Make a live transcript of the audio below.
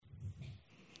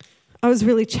I was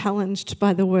really challenged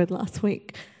by the word last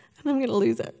week, and I'm going to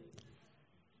lose it.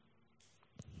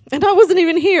 And I wasn't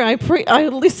even here. I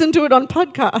listened to it on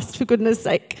podcast, for goodness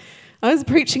sake. I was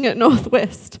preaching at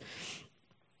Northwest.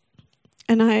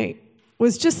 And I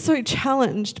was just so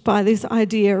challenged by this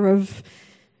idea of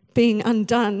being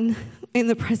undone in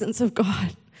the presence of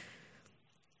God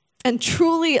and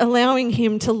truly allowing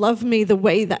him to love me the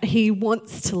way that he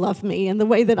wants to love me and the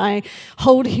way that I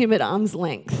hold him at arm's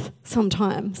length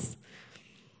sometimes.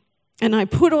 And I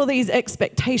put all these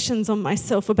expectations on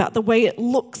myself about the way it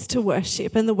looks to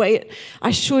worship and the way I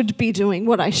should be doing,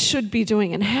 what I should be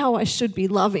doing, and how I should be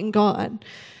loving God.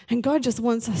 And God just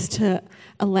wants us to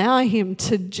allow him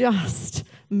to just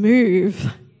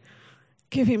move,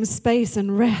 give him space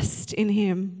and rest in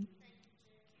him.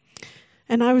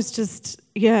 And I was just,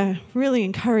 really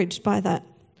encouraged by that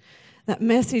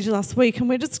message last week. And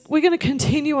we're going to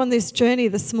continue on this journey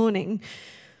this morning.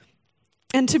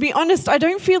 And to be honest, I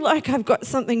don't feel like I've got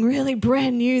something really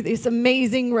brand new, this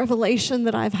amazing revelation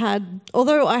that I've had,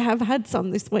 although I have had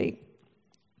some this week.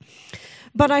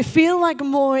 But I feel like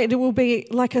more it will be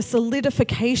like a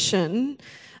solidification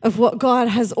of what God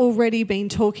has already been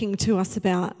talking to us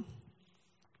about.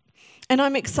 And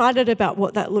I'm excited about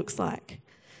what that looks like.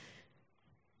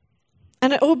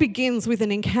 And it all begins with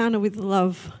an encounter with the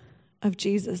love of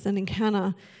Jesus, an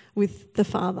encounter with the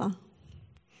Father.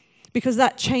 Because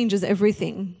that changes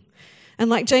everything. And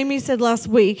like Jamie said last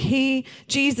week,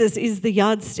 Jesus is the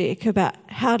yardstick about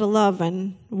how to love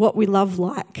and what we love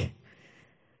like.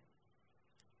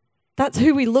 That's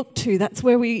who we look to. That's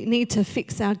where we need to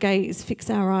fix our gaze, fix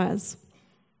our eyes.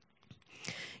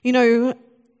 You know,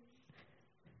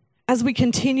 as we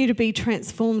continue to be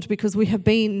transformed because we have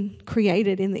been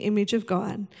created in the image of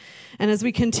God, and as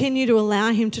we continue to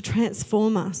allow him to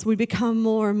transform us, we become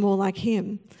more and more like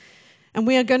him. And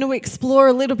we are going to explore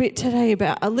a little bit today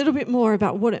a little bit more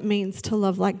about what it means to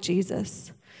love like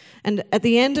Jesus. And at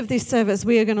the end of this service,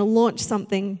 we are going to launch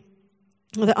something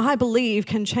that I believe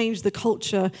can change the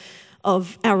culture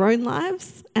of our own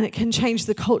lives, and it can change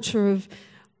the culture of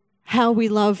how we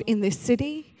love in this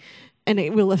city, and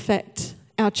it will affect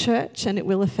our church, and it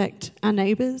will affect our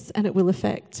neighbours, and it will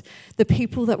affect the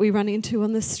people that we run into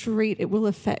on the street. It will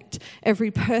affect every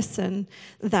person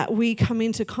that we come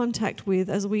into contact with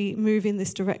as we move in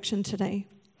this direction today.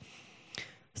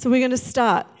 So we're going to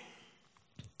start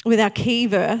with our key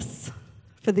verse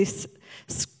for this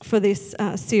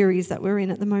series that we're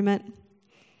in at the moment.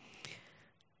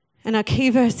 And our key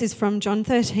verse is from John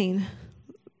chapter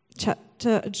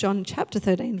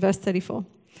 13, verse 34.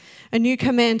 A new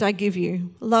command I give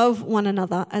you, love one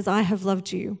another as I have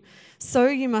loved you. So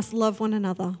you must love one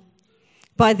another.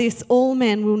 By this all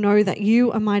men will know that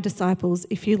you are my disciples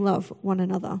if you love one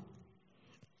another.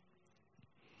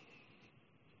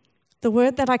 The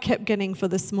word that I kept getting for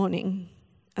this morning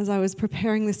as I was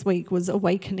preparing this week was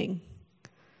awakening.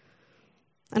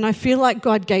 And I feel like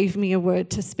God gave me a word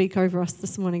to speak over us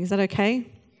this morning. Is that okay?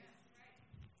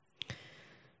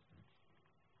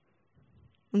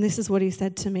 And this is what he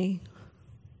said to me.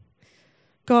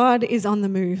 God is on the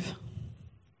move.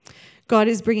 God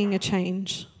is bringing a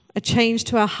change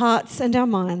to our hearts and our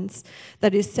minds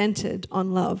that is centered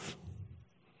on love.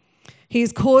 He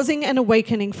is causing an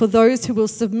awakening for those who will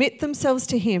submit themselves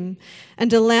to him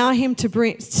and allow him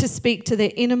to speak to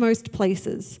their innermost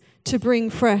places, to bring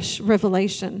fresh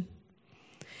revelation.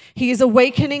 He is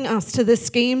awakening us to the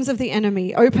schemes of the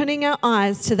enemy, opening our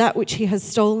eyes to that which he has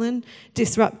stolen,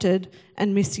 disrupted,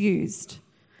 and misused.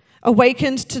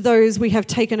 Awakened to those we have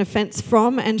taken offense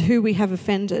from and who we have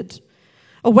offended.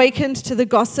 Awakened to the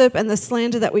gossip and the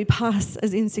slander that we pass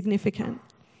as insignificant.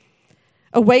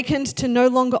 Awakened to no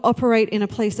longer operate in a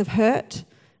place of hurt,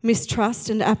 mistrust,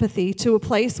 and apathy, to a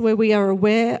place where we are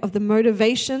aware of the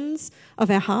motivations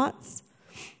of our hearts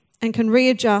and can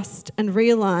readjust and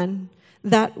realign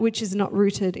that which is not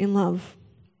rooted in love.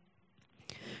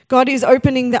 God is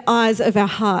opening the eyes of our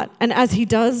heart, and as he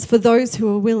does for those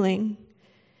who are willing,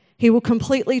 he will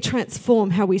completely transform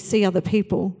how we see other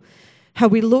people, how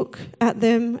we look at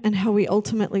them, and how we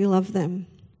ultimately love them.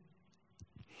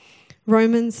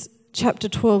 Romans chapter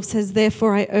 12 says,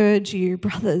 "Therefore I urge you,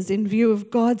 brothers, in view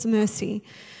of God's mercy,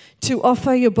 to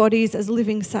offer your bodies as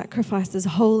living sacrifices,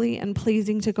 holy and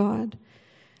pleasing to God.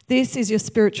 This is your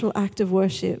spiritual act of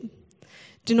worship.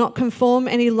 Do not conform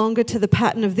any longer to the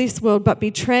pattern of this world, but be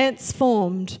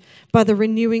transformed by the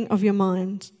renewing of your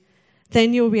mind.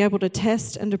 Then you'll be able to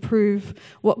test and approve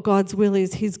what God's will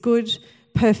is, his good,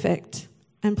 perfect,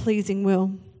 and pleasing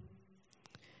will."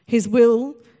 His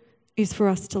will is for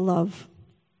us to love.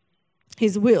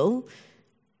 His will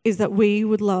is that we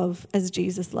would love as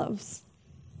Jesus loves.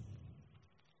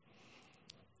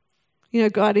 You know,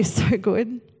 God is so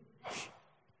good.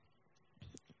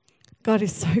 God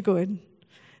is so good.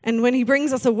 And when he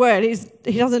brings us a word,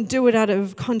 he doesn't do it out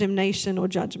of condemnation or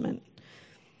judgment.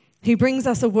 He brings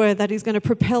us a word that is going to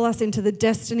propel us into the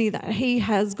destiny that he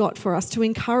has got for us, to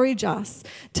encourage us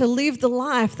to live the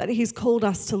life that he's called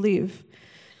us to live.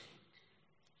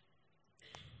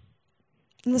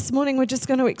 And this morning, we're just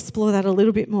going to explore that a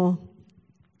little bit more.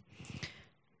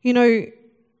 You know,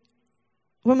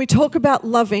 when we talk about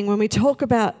loving, when we talk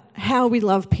about how we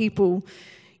love people,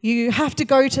 you have to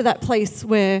go to that place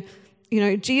where, you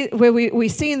know, where we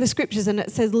see in the scriptures and it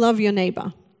says, love your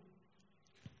neighbor.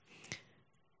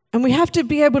 And we have to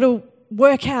be able to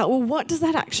work out, well, what does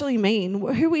that actually mean?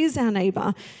 Who is our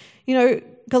neighbor? You know,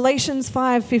 Galatians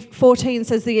 5:14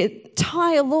 says the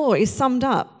entire law is summed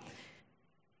up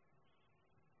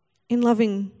in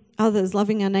loving others,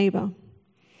 loving our neighbor.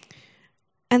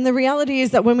 And the reality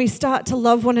is that when we start to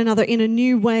love one another in a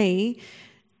new way,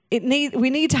 we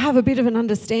need to have a bit of an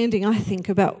understanding, I think,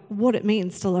 about what it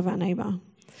means to love our neighbor.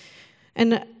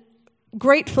 And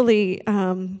gratefully,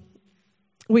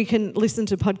 we can listen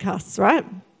to podcasts, right?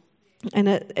 And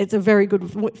it's a very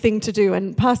good thing to do.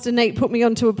 And Pastor Nate put me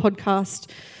onto a podcast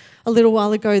a little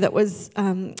while ago that was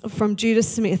from Judah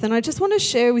Smith. And I just want to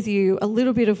share with you a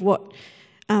little bit of what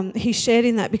he shared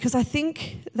in that, because I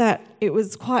think that it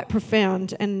was quite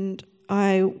profound, and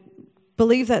I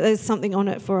believe that there's something on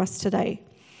it for us today.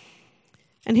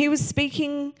 And he was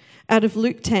speaking out of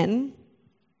Luke 10,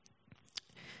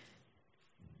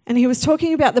 and he was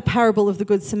talking about the parable of the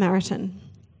Good Samaritan.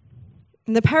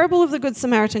 And the parable of the Good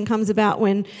Samaritan comes about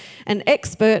when an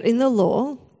expert in the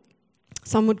law,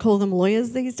 some would call them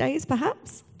lawyers these days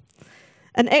perhaps,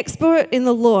 an expert in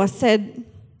the law said,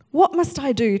 "What must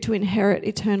I do to inherit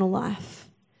eternal life?"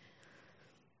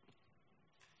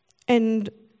 And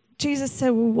Jesus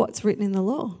said, "Well, what's written in the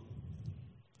law?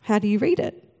 How do you read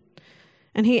it?"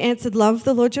 And he answered, "Love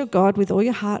the Lord your God with all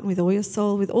your heart and with all your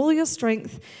soul, with all your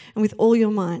strength and with all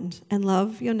your mind, and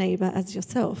love your neighbor as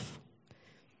yourself."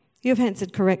 "You have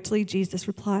answered correctly," Jesus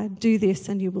replied. "Do this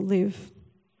and you will live."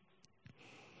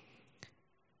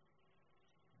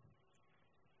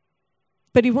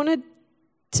 But he wanted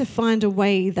to find a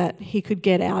way that he could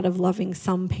get out of loving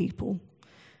some people.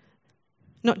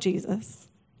 Not Jesus,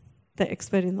 the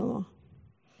expert in the law.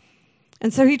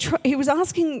 And so he was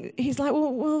asking, he's like,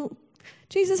 well,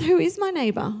 Jesus, who is my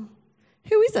neighbor?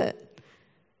 Who is it?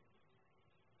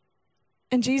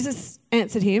 And Jesus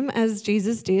answered him, as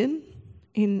Jesus did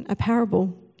in a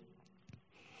parable.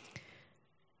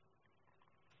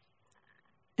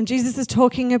 And Jesus is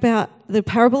talking about the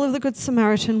parable of the Good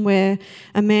Samaritan, where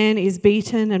a man is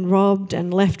beaten and robbed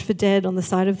and left for dead on the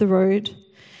side of the road.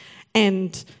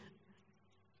 And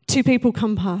two people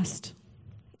come past.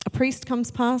 A priest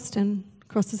comes past and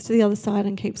crosses to the other side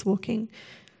and keeps walking.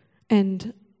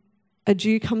 And a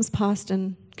Jew comes past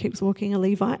and keeps walking, a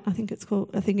Levite, I think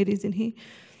it is in here.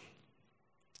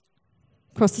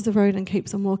 Crosses the road and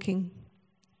keeps on walking,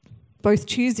 both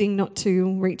choosing not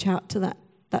to reach out to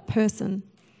that person.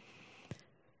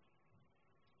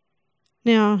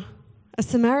 Now, a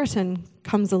Samaritan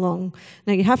comes along.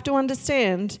 Now, you have to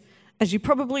understand, as you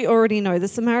probably already know, the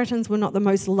Samaritans were not the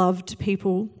most loved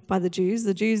people by the Jews.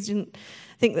 The Jews didn't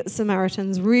think that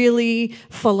Samaritans really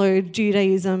followed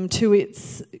Judaism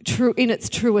in its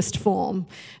truest form,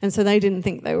 and so they didn't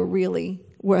think they were really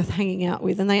worth hanging out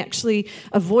with. And they actually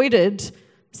avoided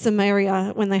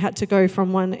Samaria when they had to go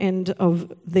from one end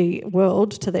of the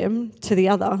world to the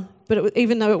other. But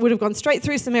even though it would have gone straight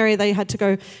through Samaria, they had to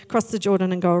go cross the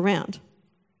Jordan and go around.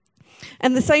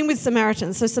 And the same with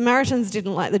Samaritans. So Samaritans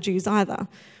didn't like the Jews either.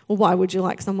 Well, why would you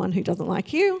like someone who doesn't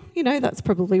like you? You know, that's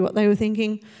probably what they were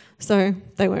thinking. So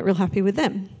they weren't real happy with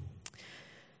them.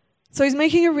 So he's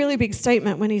making a really big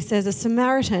statement when he says, a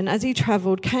Samaritan, as he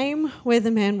travelled, came where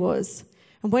the man was.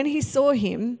 And when he saw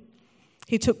him,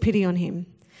 he took pity on him.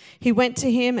 He went to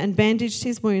him and bandaged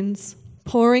his wounds,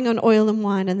 pouring on oil and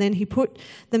wine, and then he put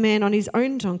the man on his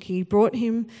own donkey, brought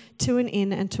him to an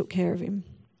inn and took care of him.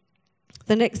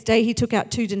 The next day he took out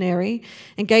 2 denarii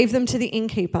and gave them to the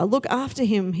innkeeper. "Look after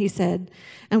him," he said,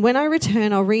 "and when I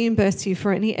return, I'll reimburse you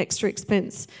for any extra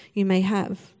expense you may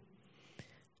have."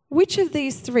 Which of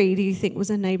these 3 do you think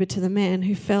was a neighbour to the man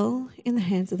who fell in the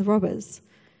hands of the robbers?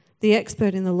 The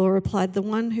expert in the law replied, "The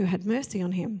one who had mercy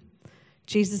on him."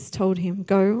 Jesus told him,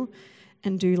 "Go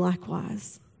and do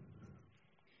likewise."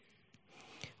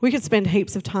 We could spend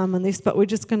heaps of time on this, but we're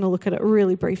just going to look at it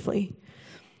really briefly.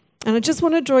 And I just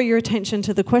want to draw your attention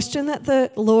to the question that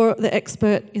the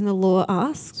expert in the law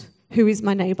asked, "Who is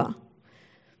my neighbour?"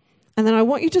 And then I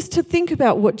want you just to think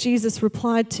about what Jesus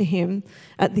replied to him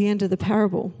at the end of the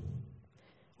parable.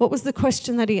 What was the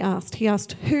question that he asked? He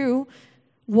asked, who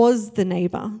was the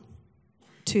neighbor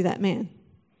to that man?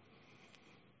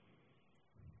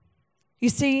 You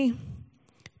see,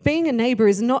 being a neighbor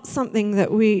is not something that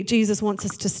Jesus wants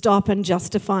us to stop and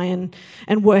justify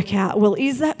and work out. Well,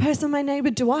 is that person my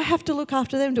neighbor? Do I have to look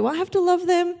after them? Do I have to love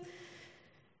them?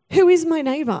 Who is my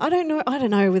neighbor? I don't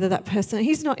know whether that person,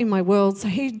 he's not in my world, so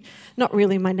he's not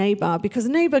really my neighbor, because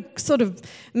neighbor sort of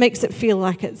makes it feel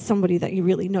like it's somebody that you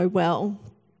really know well.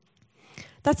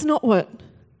 That's not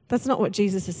what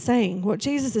Jesus is saying. What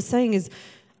Jesus is saying is,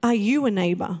 are you a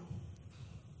neighbor?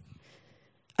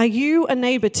 Are you a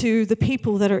neighbor to the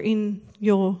people that are in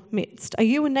your midst? Are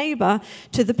you a neighbor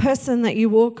to the person that you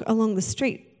walk along the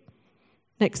street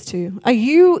next to? Are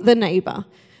you the neighbor?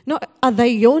 Not are they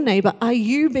your neighbor? Are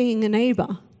you being a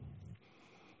neighbor?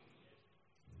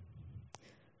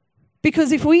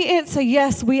 Because if we answer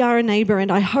yes, we are a neighbor,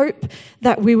 and I hope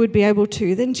that we would be able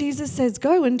to, then Jesus says,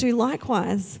 go and do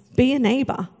likewise. Be a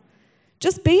neighbor.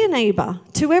 Just be a neighbor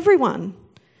to everyone.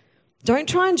 Don't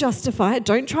try and justify it.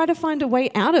 Don't try to find a way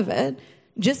out of it.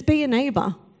 Just be a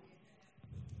neighbor.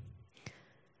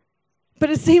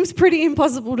 But it seems pretty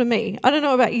impossible to me. I don't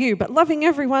know about you, but loving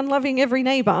everyone, loving every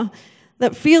neighbor,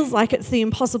 that feels like it's the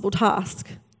impossible task.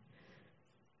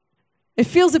 It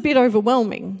feels a bit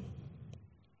overwhelming.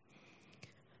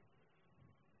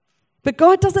 But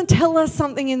God doesn't tell us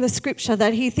something in the scripture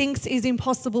that he thinks is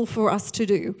impossible for us to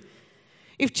do.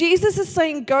 If Jesus is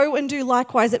saying go and do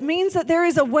likewise, it means that there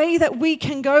is a way that we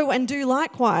can go and do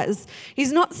likewise.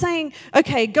 He's not saying,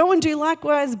 okay, go and do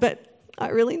likewise, but I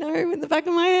really know in the back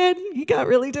of my head, you can't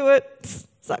really do it.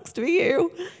 Sucks to be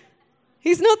you.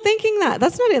 He's not thinking that.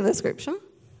 That's not in the scripture.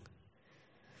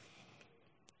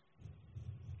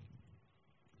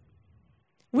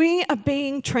 We are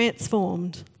being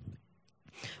transformed.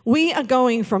 We are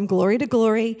going from glory to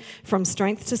glory, from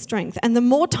strength to strength. And the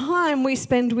more time we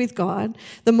spend with God,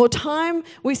 the more time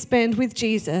we spend with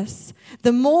Jesus,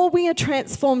 the more we are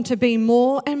transformed to be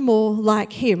more and more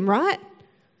like him, right?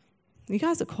 You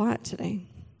guys are quiet today.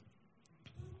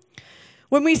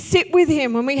 When we sit with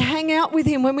him, when we hang out with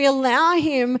him, when we allow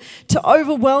him to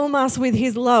overwhelm us with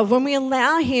his love, when we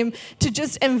allow him to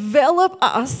just envelop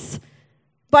us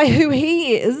by who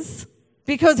he is,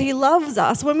 because he loves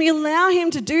us, when we allow him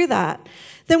to do that,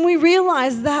 then we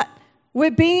realize that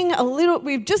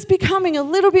we're just becoming a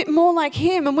little bit more like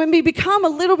him. And when we become a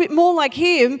little bit more like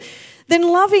him, then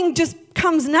loving just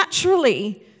comes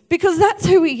naturally, because that's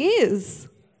who he is.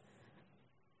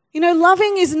 You know,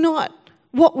 loving is not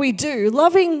what we do.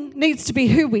 Loving needs to be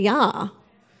who we are,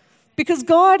 because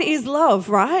God is love,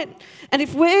 right? And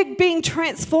if we're being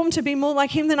transformed to be more like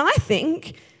him, then I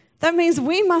think that means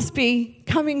we must be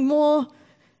coming more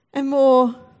and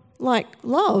more like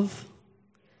love.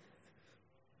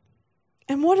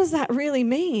 And what does that really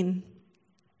mean?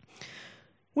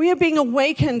 We are being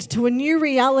awakened to a new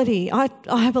reality,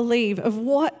 I believe, of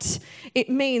what it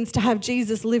means to have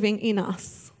Jesus living in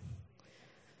us.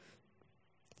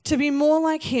 To be more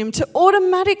like him, to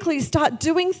automatically start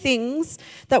doing things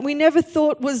that we never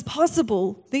thought was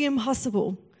possible, the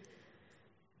impossible.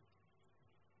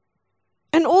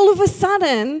 And all of a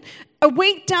sudden, a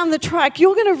week down the track,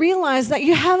 you're going to realize that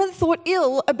you haven't thought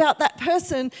ill about that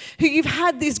person who you've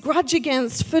had this grudge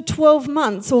against for 12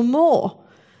 months or more.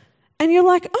 And you're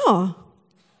like, oh,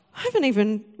 I haven't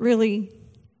even really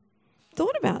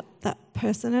thought about that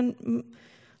person, and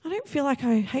I don't feel like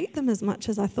I hate them as much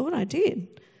as I thought I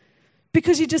did,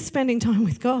 because you're just spending time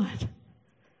with God.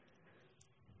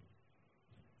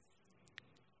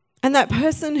 And that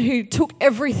person who took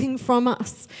everything from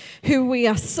us, who we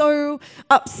are so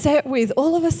upset with,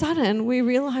 all of a sudden we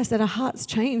realize that our hearts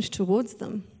changed towards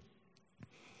them.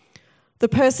 The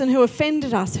person who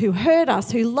offended us, who hurt us,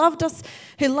 who loved us,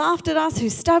 who laughed at us, who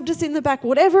stabbed us in the back,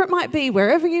 whatever it might be,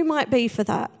 wherever you might be for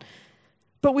that.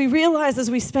 But we realize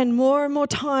as we spend more and more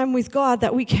time with God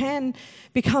that we can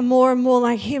become more and more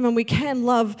like him, and we can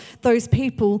love those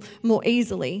people more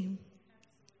easily.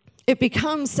 It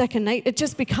becomes second nature. It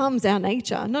just becomes our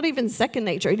nature. Not even second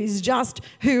nature. It is just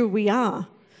who we are.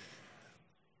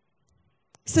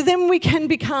 So then we can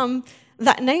become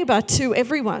that neighbor to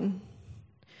everyone.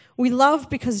 We love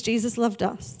because Jesus loved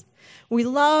us. We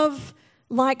love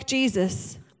like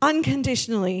Jesus,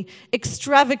 unconditionally,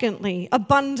 extravagantly,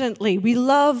 abundantly. We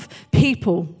love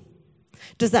people.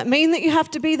 Does that mean that you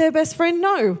have to be their best friend?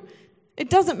 No. It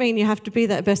doesn't mean you have to be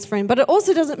their best friend, but it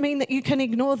also doesn't mean that you can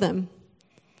ignore them.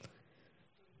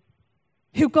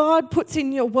 Who God puts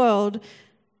in your world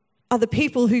are the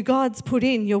people who God's put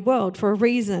in your world for a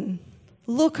reason.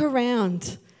 Look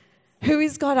around. Who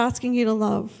is God asking you to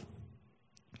love?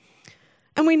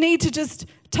 And we need to just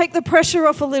take the pressure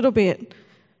off a little bit.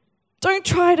 Don't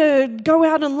try to go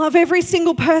out and love every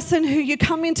single person who you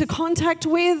come into contact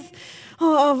with.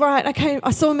 Oh, right, okay,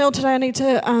 I saw Mel today, I need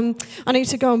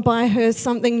to go and buy her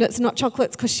something that's not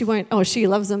chocolates because she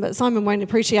loves them, but Simon won't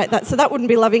appreciate that, so that wouldn't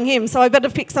be loving him, so I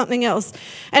better pick something else.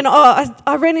 And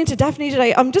I ran into Daphne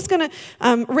today. I'm just going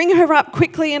to ring her up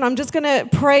quickly, and I'm just going to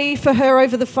pray for her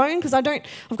over the phone because I've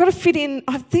got to fit in.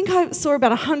 I think I saw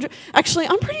about 100, actually,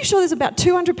 I'm pretty sure there's about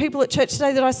 200 people at church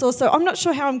today that I saw, so I'm not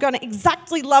sure how I'm going to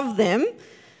exactly love them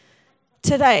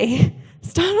today.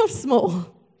 Start off small.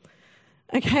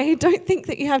 Okay, don't think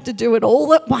that you have to do it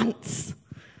all at once.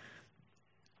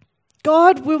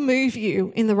 God will move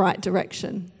you in the right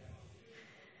direction.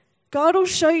 God will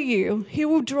show you. He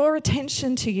will draw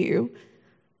attention to you,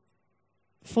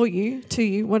 for you, to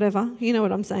you, whatever. You know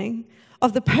what I'm saying.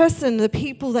 Of the person, the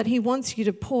people that he wants you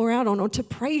to pour out on or to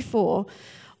pray for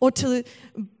or to,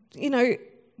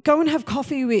 go and have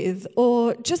coffee with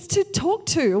or just to talk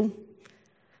to.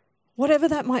 Whatever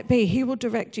that might be, he will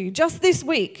direct you. Just this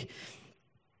week,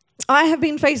 I have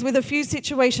been faced with a few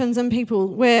situations and people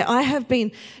where I have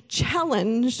been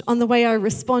challenged on the way I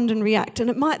respond and react.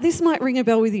 And this might ring a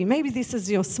bell with you. Maybe this is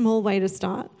your small way to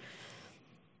start.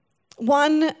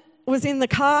 One was in the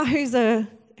car.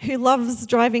 Who loves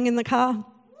driving in the car?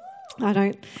 I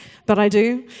don't, but I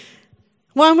do.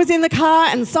 One was in the car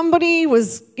and somebody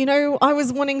was, I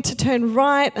was wanting to turn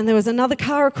right and there was another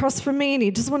car across from me and he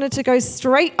just wanted to go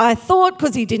straight, I thought,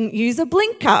 because he didn't use a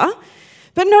blinker.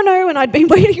 But no, and I'd been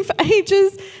waiting for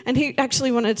ages, and he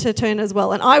actually wanted to turn as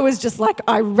well. And I was just like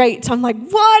irate. I'm like,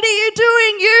 what are you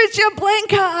doing? Use your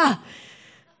blinker.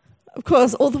 Of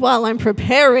course, all the while I'm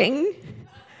preparing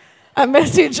a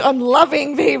message on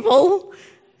loving people.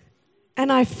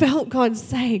 And I felt God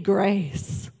say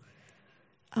grace.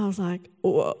 I was like,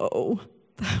 whoa,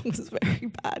 that was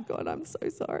very bad, God. I'm so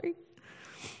sorry.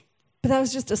 But that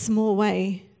was just a small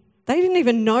way. They didn't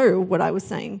even know what I was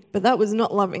saying, but that was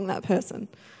not loving that person.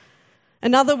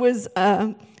 Another was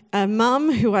a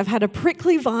mum who I've had a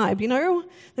prickly vibe.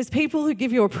 There's people who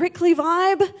give you a prickly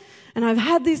vibe, and I've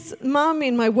had this mum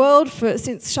in my world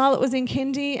since Charlotte was in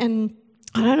kindy, and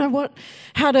I don't know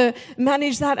how to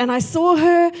manage that. And I saw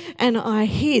her, and I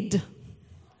hid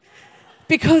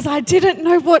because I didn't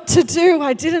know what to do.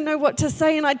 I didn't know what to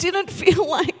say, and I didn't feel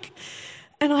like,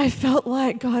 and I felt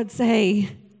like God say,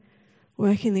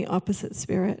 work in the opposite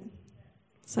spirit.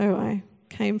 So I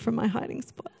came from my hiding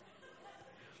spot.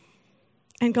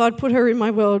 And God put her in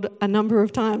my world a number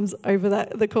of times over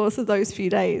the course of those few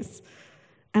days.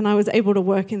 And I was able to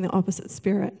work in the opposite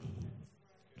spirit.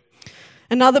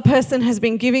 Another person has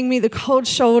been giving me the cold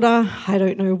shoulder. I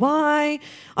don't know why.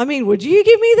 Would you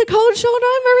give me the cold shoulder?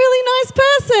 I'm a really nice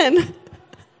person.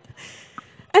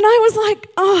 And I was like,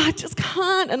 I just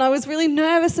can't. And I was really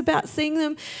nervous about seeing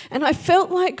them. And I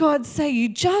felt like God say, you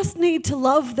just need to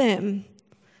love them.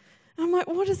 And I'm like,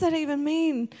 what does that even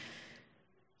mean?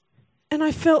 And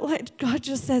I felt like God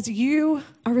just says, you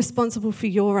are responsible for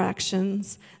your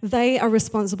actions. They are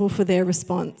responsible for their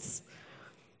response.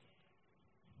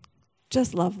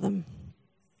 Just love them.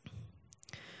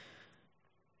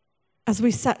 As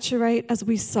we saturate, as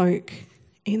we soak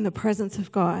in the presence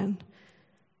of God,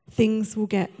 things will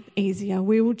get easier.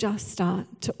 We will just start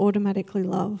to automatically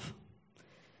love.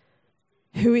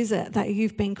 Who is it that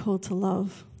you've been called to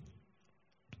love?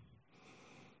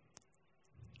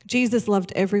 Jesus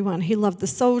loved everyone. He loved the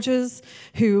soldiers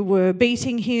who were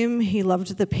beating him. He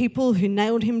loved the people who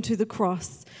nailed him to the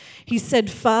cross. He said,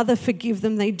 Father, forgive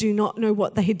them. They do not know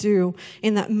what they do,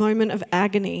 in that moment of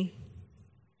agony.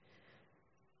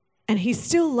 And he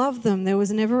still loved them. There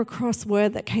was never a cross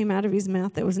word that came out of his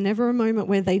mouth. There was never a moment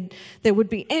where there would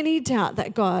be any doubt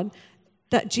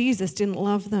that Jesus didn't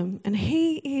love them. And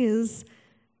he is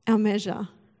our measure.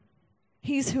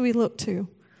 He's who we look to.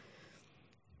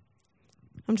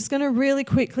 I'm just going to really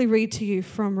quickly read to you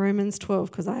from Romans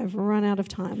 12 because I have run out of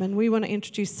time. And we want to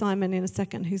introduce Simon in a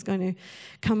second, who's going to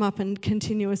come up and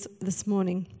continue us this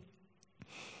morning.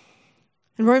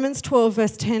 In Romans 12,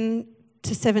 verse 10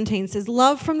 to 17 says,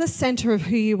 love from the center of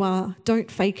who you are. Don't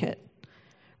fake it.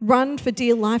 Run for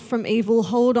dear life from evil.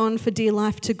 Hold on for dear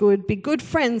life to good. Be good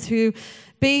friends who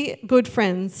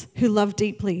love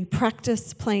deeply.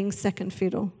 Practice playing second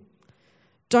fiddle.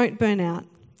 Don't burn out.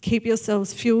 Keep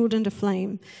yourselves fueled and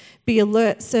aflame. Be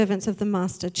alert servants of the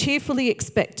Master, cheerfully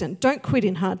expectant. Don't quit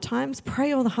in hard times.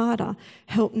 Pray all the harder.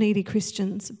 Help needy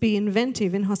Christians. Be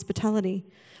inventive in hospitality.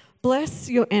 Bless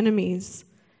your enemies.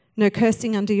 No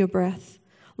cursing under your breath.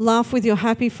 Laugh with your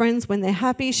happy friends when they're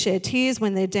happy. Share tears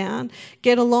when they're down.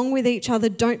 Get along with each other.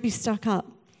 Don't be stuck up.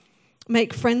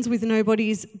 Make friends with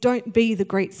nobodies. Don't be the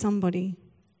great somebody.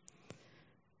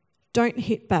 Don't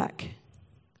hit back.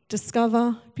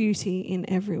 Discover beauty in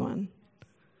everyone.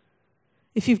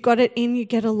 If you've got it in, you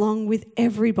get along with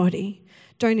everybody.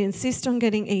 Don't insist on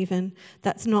getting even.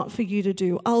 That's not for you to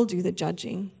do. I'll do the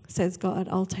judging, says God.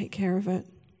 I'll take care of it.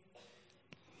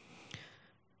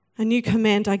 A new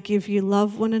command I give you,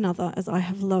 love one another as I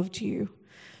have loved you.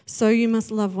 So you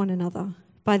must love one another.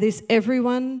 By this,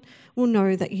 everyone will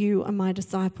know that you are my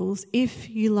disciples if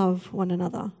you love one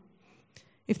another.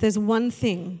 If there's one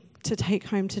thing to take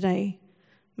home today,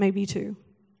 maybe two.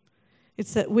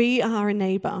 It's that we are a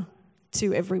neighbour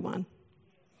to everyone.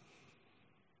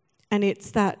 And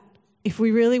it's that if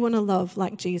we really want to love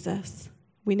like Jesus,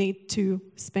 we need to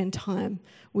spend time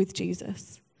with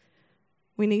Jesus.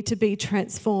 We need to be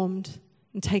transformed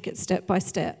and take it step by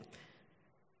step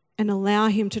and allow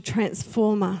him to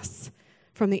transform us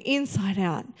from the inside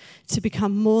out to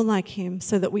become more like him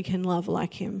so that we can love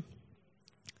like him.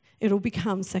 It'll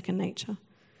become second nature.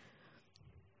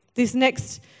 This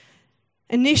next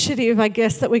initiative, I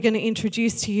guess, that we're going to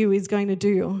introduce to you is going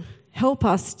to help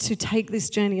us to take this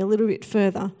journey a little bit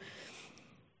further.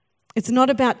 It's not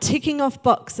about ticking off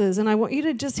boxes, and I want you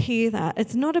to just hear that.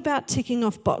 It's not about ticking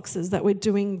off boxes that we're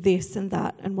doing this and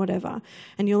that and whatever,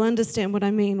 and you'll understand what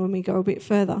I mean when we go a bit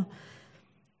further.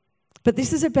 But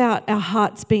this is about our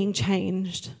hearts being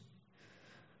changed.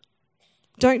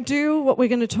 Don't do what we're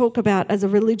going to talk about as a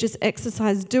religious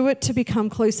exercise. Do it to become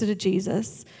closer to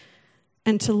Jesus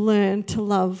and to learn to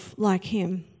love like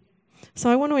him. So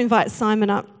I want to invite Simon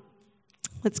up.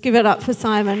 Let's give it up for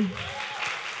Simon.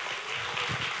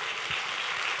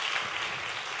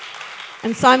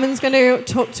 And Simon's going to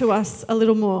talk to us a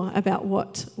little more about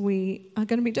what we are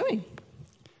going to be doing.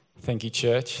 Thank you,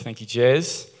 church. Thank you,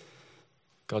 Jez.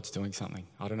 God's doing something.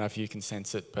 I don't know if you can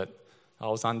sense it, but I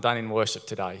was undone in worship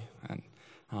today, and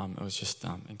it was just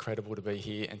incredible to be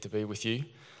here and to be with you.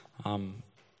 I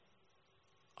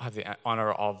have the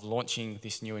honour of launching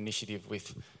this new initiative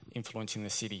with Influencing the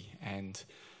City, and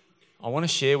I want to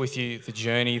share with you the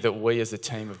journey that we as a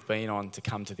team have been on to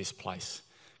come to this place.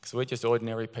 Because we're just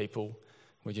ordinary people.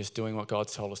 We're just doing what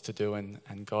God's told us to do, and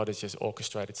God has just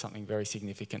orchestrated something very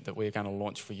significant that we're going to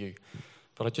launch for you.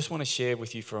 But I just want to share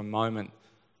with you for a moment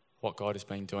what God has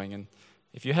been doing. And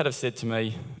if you had have said to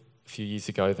me a few years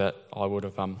ago that I would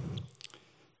have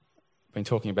been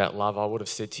talking about love, I would have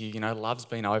said to you, love's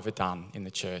been overdone in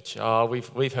the church. Oh,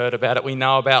 we've heard about it. We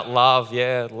know about love.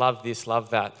 Yeah, love this,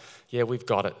 love that. Yeah, we've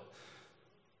got it.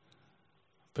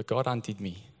 But God undid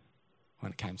me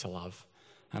when it came to love.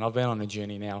 And I've been on a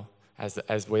journey now as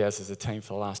a team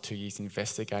for the last 2 years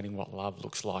investigating what love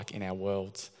looks like in our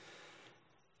worlds.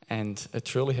 And it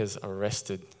truly has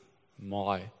arrested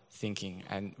my thinking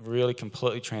and really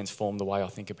completely transformed the way I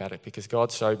think about it, because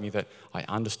God showed me that I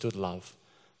understood love,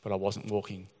 but I wasn't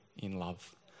walking in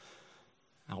love.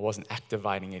 I wasn't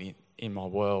activating it in my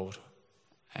world,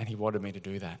 and he wanted me to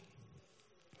do that.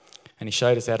 And he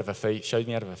showed me out of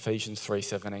Ephesians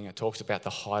 3:17. It talks about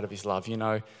the height of his love.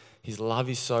 His love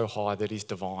is so high that he's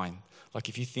divine. Like,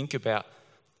 if you think about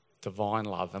divine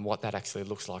love and what that actually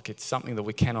looks like, it's something that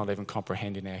we cannot even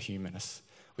comprehend in our humanness.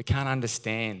 We can't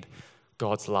understand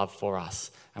God's love for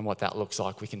us and what that looks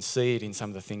like. We can see it in some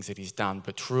of the things that he's done,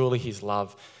 but truly his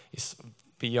love is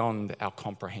beyond our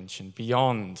comprehension,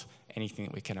 beyond anything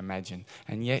that we can imagine.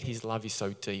 And yet his love is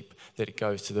so deep that it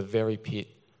goes to the very pit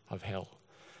of hell.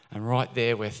 And right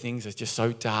there where things are just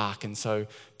so dark and so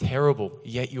terrible,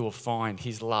 yet you will find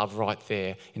his love right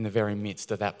there in the very midst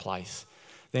of that place.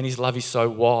 Then his love is so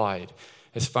wide.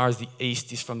 As far as the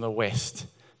east is from the west,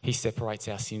 he separates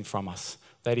our sin from us.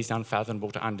 That is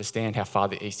unfathomable to understand how far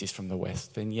the east is from the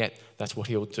west. And yet that's what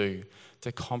he'll do.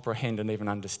 To comprehend and even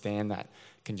understand that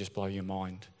can just blow your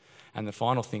mind. And the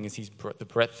final thing is the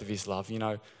breadth of his love.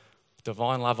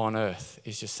 Divine love on earth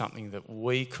is just something that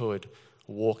we could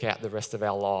walk out the rest of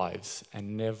our lives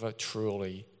and never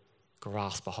truly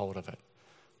grasp a hold of it.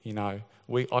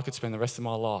 I could spend the rest of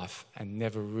my life and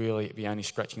never really be only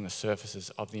scratching the surfaces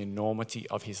of the enormity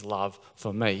of his love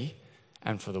for me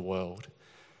and for the world.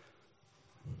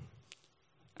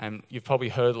 And you've probably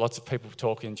heard lots of people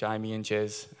talking, Jamie and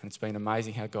Jez, and it's been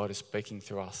amazing how God is speaking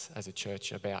through us as a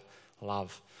church about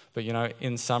love. But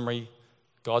in summary,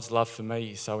 God's love for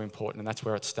me is so important, and that's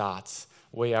where it starts.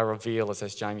 We are revealers,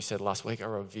 as Jamie said last week, are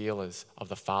revealers of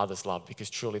the Father's love, because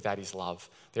truly that is love.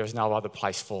 There is no other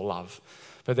place for love.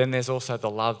 But then there's also the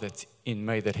love that's in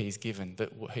me that he's given,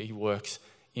 that he works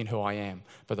in who I am.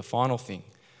 But the final thing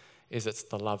is it's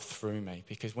the love through me,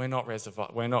 because we're not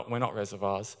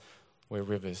reservoirs, we're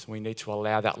rivers. We need to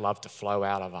allow that love to flow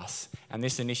out of us. And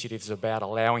this initiative is about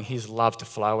allowing his love to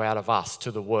flow out of us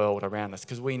to the world around us,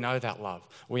 because we know that love.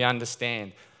 We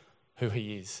understand who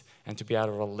he is, and to be able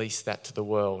to release that to the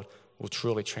world will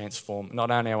truly transform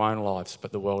not only our own lives,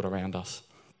 but the world around us.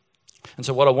 And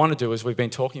so what I want to do is, we've been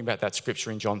talking about that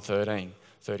scripture in John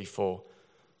 13:34,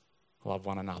 love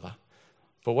one another.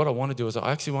 But what I want to do is,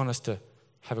 I actually want us to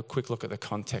have a quick look at the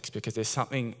context, because there's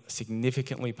something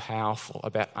significantly powerful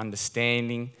about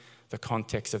understanding the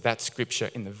context of that scripture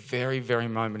in the very, very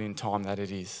moment in time that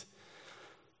it is.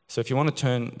 So if you want to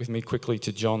turn with me quickly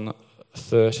to John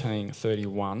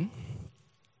 13:31,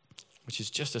 which is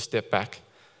just a step back.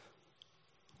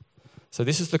 So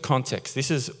this is the context.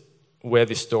 This is where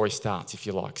this story starts, if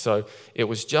you like. So it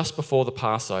was just before the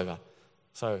Passover.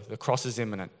 So the cross is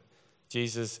imminent.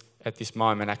 Jesus, at this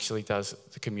moment, actually does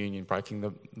the communion, breaking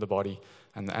the body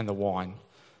and the wine.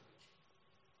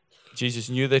 Jesus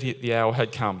knew that the hour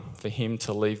had come for him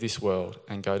to leave this world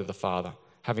and go to the Father.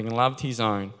 Having loved his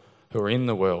own who are in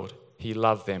the world, he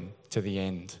loved them to the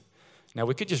end. Now,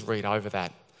 we could just read over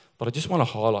that, but I just want to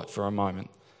highlight for a moment.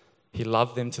 He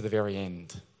loved them to the very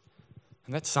end.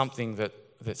 And that's something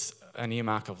that's an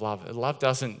earmark of love. Love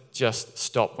doesn't just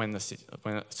stop when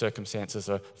circumstances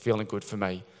are feeling good for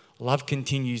me. Love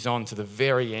continues on to the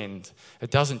very end. It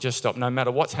doesn't just stop, no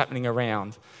matter what's happening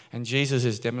around. And Jesus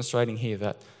is demonstrating here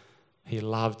that he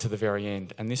loved to the very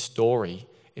end. And this story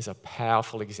is a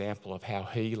powerful example of how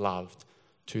he loved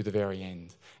to the very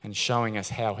end, and showing us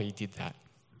how he did that.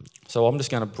 So I'm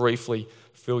just going to briefly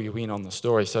fill you in on the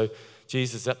story. So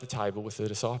Jesus is at the table with the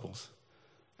disciples,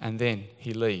 and then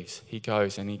he leaves. He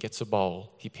goes and he gets a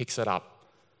bowl, he picks it up,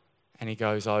 and he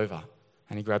goes over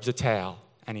and he grabs a towel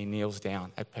and he kneels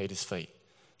down at Peter's feet.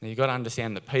 Now you've got to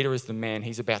understand that Peter is the man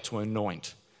he's about to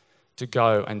anoint to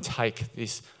go and take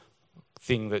this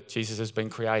thing that Jesus has been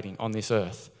creating on this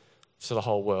earth to the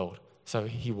whole world. So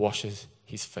he washes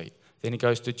his feet. Then he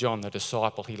goes to John, the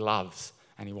disciple he loves,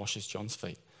 and he washes John's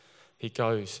feet. He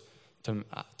goes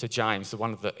to James, the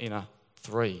one of the inner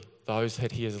three, those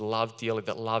that he has loved dearly,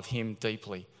 that love him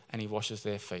deeply, and he washes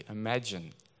their feet.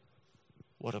 Imagine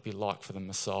what it'd be like for the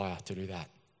Messiah to do that,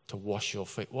 to wash your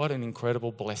feet. What an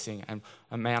incredible blessing and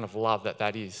amount of love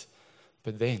that is.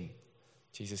 But then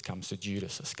Jesus comes to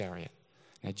Judas Iscariot.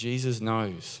 Now Jesus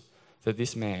knows that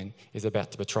this man is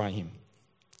about to betray him.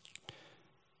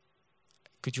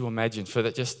 Could you imagine?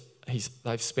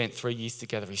 They've spent 3 years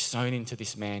together. He's sown into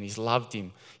this man. He's loved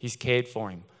him. He's cared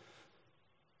for him.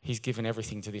 He's given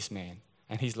everything to this man,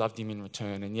 and he's loved him in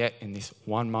return. And yet, in this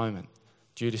one moment,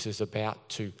 Judas is about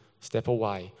to step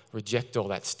away, reject all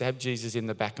that, stab Jesus in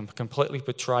the back, and completely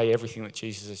betray everything that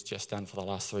Jesus has just done for the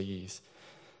last 3 years.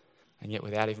 And yet,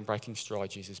 without even breaking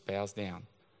stride, Jesus bows down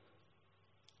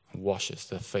and washes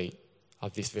the feet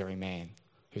of this very man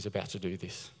who's about to do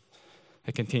this.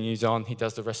 It continues on. He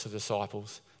does the rest of the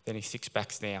disciples. Then he sits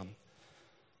back down.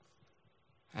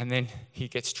 And then he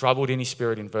gets troubled in his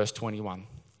spirit in verse 21.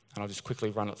 And I'll just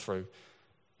quickly run it through.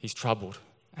 He's troubled.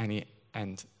 And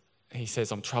he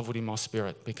says, I'm troubled in my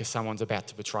spirit because someone's about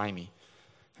to betray me.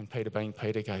 And Peter, being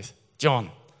Peter, goes, John,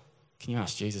 can you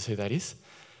ask Jesus who that is?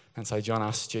 And so John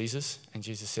asks Jesus. And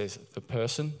Jesus says, the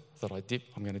person that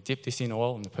I'm going to dip this in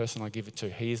oil, and the person I give it to,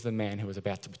 he is the man who is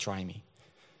about to betray me.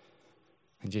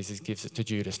 And Jesus gives it to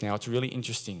Judas. Now, it's really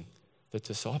interesting. The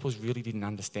disciples really didn't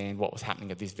understand what was happening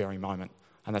at this very moment.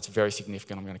 And that's very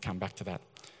significant. I'm going to come back to that.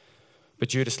 But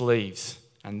Judas leaves.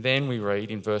 And then we read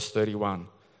in verse 31,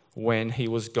 when he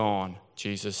was gone,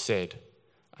 Jesus said,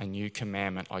 a new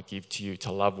commandment I give to you,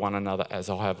 to love one another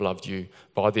as I have loved you.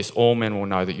 By this all men will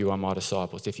know that you are my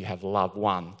disciples, if you have loved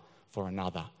one for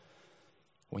another.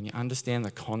 When you understand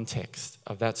the context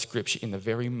of that scripture in the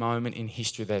very moment in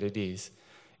history that it is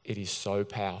so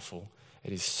powerful.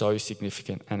 It is so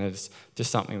significant, and it's just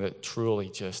something that truly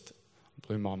just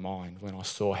blew my mind when I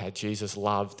saw how Jesus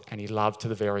loved, and he loved to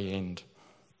the very end.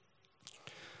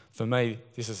 For me,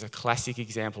 this is a classic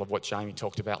example of what Jamie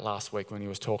talked about last week when he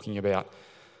was talking about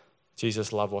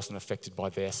Jesus' love wasn't affected by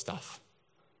their stuff,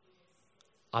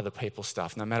 other people's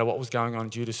stuff. No matter what was going on in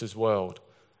Judas' world,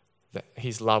 that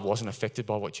his love wasn't affected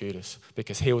by what Judas,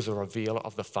 because he was a revealer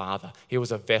of the Father. He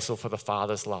was a vessel for the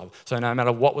Father's love. So no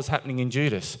matter what was happening in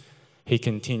Judas, he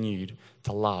continued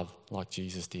to love like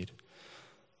Jesus did.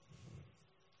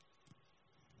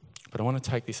 But I want to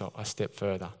take this a step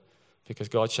further, because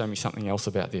God showed me something else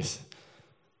about this.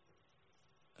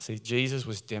 See, Jesus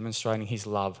was demonstrating his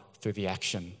love through the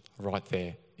action right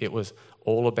there. It was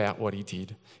all about what he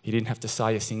did. He didn't have to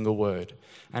say a single word.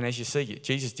 And as you see,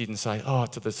 Jesus didn't say, to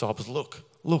the disciples,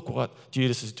 look what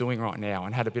Judas is doing right now,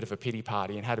 and had a bit of a pity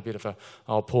party and had a bit of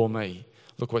a, poor me.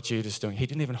 Look what Judas is doing. He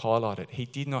didn't even highlight it. He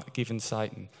did not give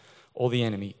Satan or the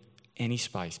enemy any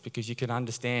space, because you can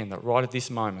understand that right at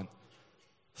this moment,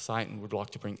 Satan would like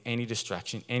to bring any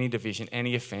distraction, any division,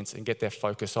 any offense, and get their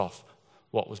focus off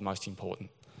what was most important.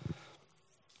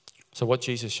 So what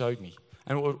Jesus showed me,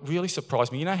 and what really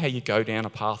surprised me, you know how you go down a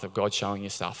path of God showing you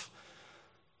stuff?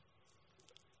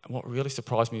 And what really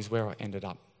surprised me is where I ended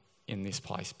up in this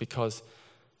place, because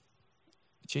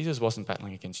Jesus wasn't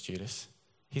battling against Judas.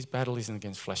 His battle isn't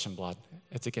against flesh and blood.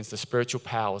 It's against the spiritual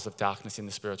powers of darkness in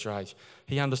the spiritual age.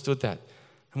 He understood that.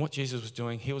 And what Jesus was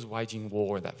doing, he was waging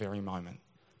war at that very moment.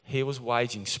 He was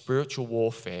waging spiritual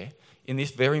warfare in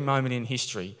this very moment in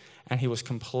history, and he was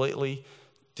completely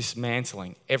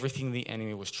dismantling everything the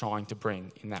enemy was trying to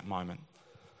bring in that moment.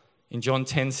 In John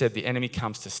 10 said, the enemy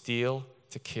comes to steal,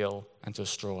 to kill, and to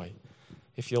destroy.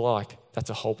 If you like, that's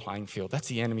a whole playing field. That's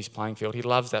the enemy's playing field. He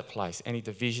loves that place. Any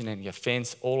division, any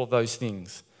offense, all of those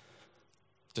things.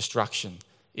 Destruction.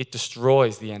 It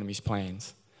destroys the enemy's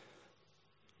plans.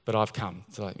 But I've come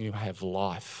to let you have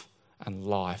life, and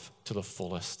life to the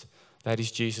fullest. That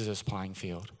is Jesus' playing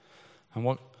field. And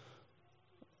what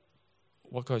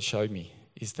God showed me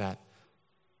is that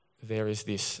there is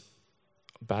this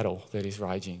battle that is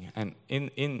raging. And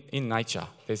in nature,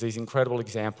 there's these incredible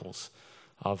examples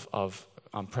of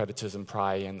predators and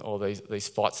prey and all these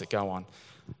fights that go on.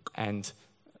 And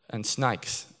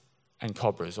snakes and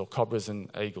cobras and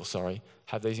eagles,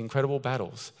 have these incredible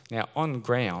battles. Now, on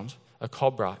ground, a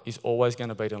cobra is always going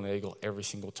to beat an eagle every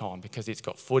single time because it's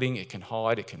got footing, it can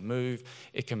hide, it can move,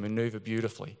 it can maneuver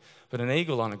beautifully. But an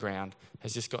eagle on the ground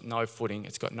has just got no footing,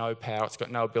 it's got no power, it's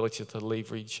got no ability to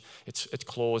leverage, its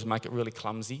claws make it really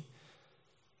clumsy.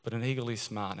 But an eagle is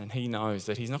smart, and he knows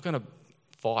that he's not going to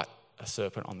fight a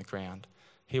serpent on the ground.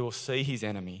 He will see his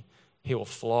enemy, he will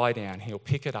fly down, he'll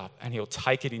pick it up, and he'll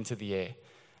take it into the air.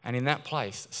 And in that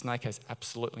place, a snake has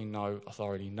absolutely no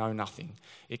authority, no nothing.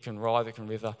 It can writhe, it can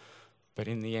writher, but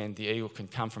in the end, the eagle can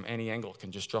come from any angle,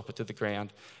 can just drop it to the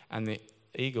ground, and the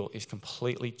eagle is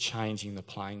completely changing the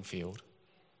playing field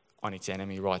on its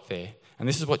enemy right there. And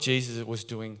this is what Jesus was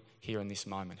doing here in this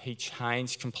moment. He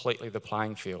changed completely the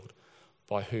playing field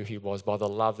by who he was, by the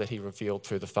love that he revealed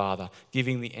through the Father,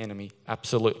 giving the enemy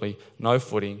absolutely no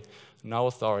footing, no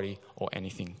authority or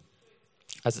anything.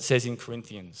 As it says in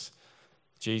Corinthians,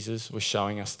 Jesus was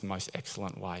showing us the most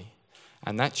excellent way.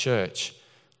 And that church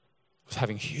was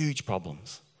having huge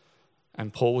problems.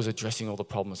 And Paul was addressing all the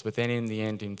problems. But then in the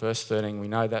end, in verse 13, we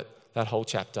know that whole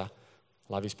chapter,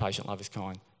 love is patient, love is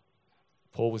kind.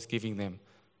 Paul was giving them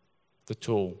the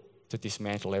tool to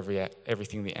dismantle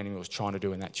everything the enemy was trying to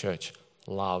do in that church.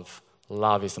 Love.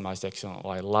 Love is the most excellent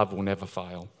way. Love will never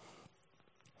fail.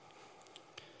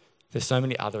 There's so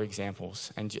many other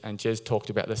examples, and Jez talked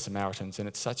about the Samaritans, and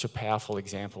it's such a powerful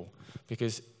example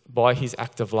because by his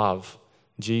act of love,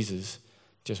 Jesus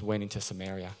just went into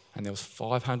Samaria, and there was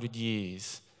 500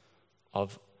 years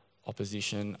of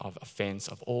opposition, of offence,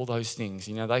 of all those things.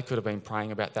 You know, they could have been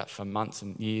praying about that for months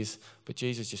and years, but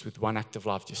Jesus just with one act of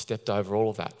love just stepped over all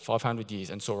of that, 500 years,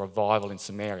 and saw revival in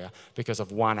Samaria because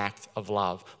of one act of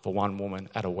love for one woman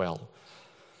at a well.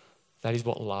 That is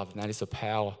what love, and that is the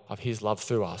power of his love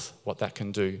through us, what that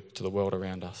can do to the world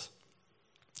around us.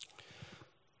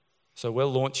 So we're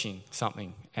launching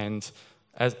something, and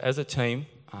as a team,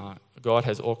 God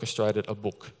has orchestrated a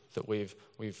book that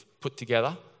we've put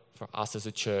together for us as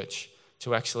a church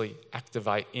to actually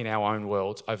activate in our own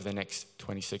worlds over the next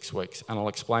 26 weeks. And I'll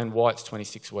explain why it's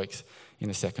 26 weeks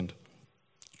in a second.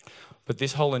 But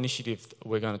this whole initiative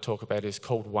we're going to talk about is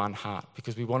called One Heart,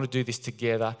 because we want to do this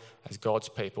together as God's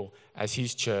people, as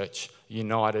his church,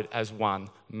 united as one,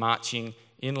 marching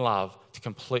in love to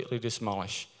completely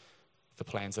demolish the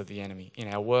plans of the enemy in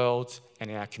our worlds and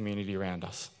in our community around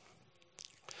us.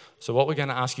 So what we're going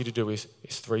to ask you to do is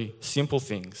 3 simple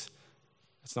things.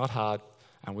 It's not hard,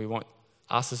 and we want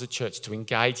us as a church to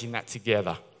engage in that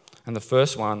together. And the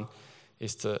first one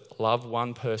is to love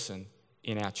one person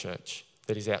in our church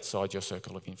that is outside your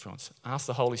circle of influence. Ask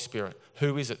the Holy Spirit,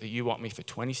 who is it that you want me for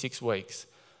 26 weeks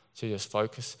to just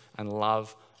focus and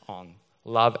love on?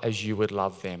 Love as you would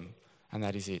love them, and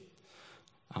that is it.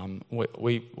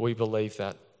 We believe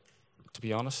that, to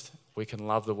be honest, we can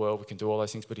love the world, we can do all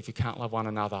those things, but if you can't love one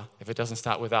another, if it doesn't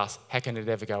start with us, how can it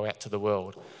ever go out to the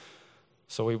world?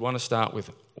 So we want to start with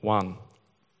one.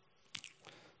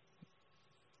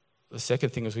 The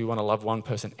second thing is we want to love one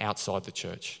person outside the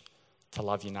church, to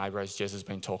love your neighbour, as Jez has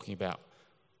been talking about.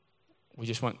 We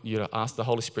just want you to ask the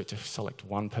Holy Spirit to select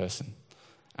one person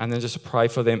and then just pray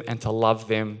for them and to love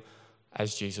them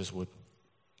as Jesus would.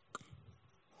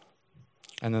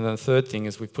 And then the third thing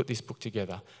is we've put this book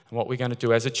together. And what we're going to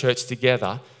do as a church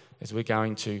together is we're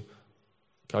going to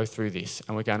go through this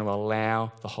and we're going to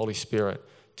allow the Holy Spirit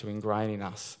to ingrain in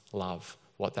us love.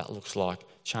 what that looks like,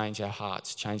 change our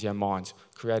hearts, change our minds,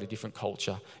 create a different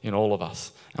culture in all of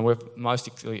us. And we're most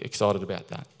excited about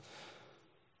that.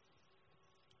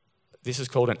 This is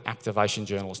called an activation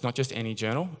journal. It's not just any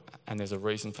journal, and there's a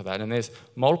reason for that. And there's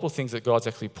multiple things that God's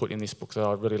actually put in this book that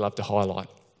I'd really love to highlight.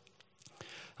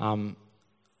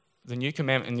 The New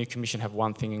Commandment and New Commission have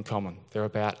one thing in common. They're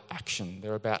about action.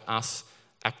 They're about us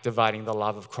activating the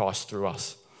love of Christ through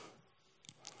us.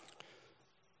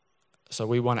 So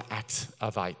we want to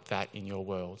activate that in your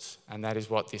worlds. And that is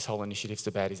what this whole initiative's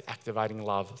about, is activating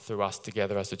love through us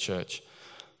together as a church.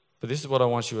 But this is what I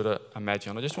want you to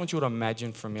imagine. I just want you to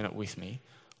imagine for a minute with me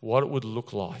what it would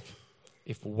look like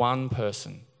if one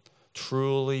person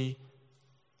truly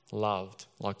loved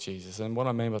like Jesus. And what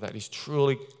I mean by that is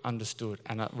truly understood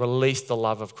and released the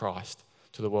love of Christ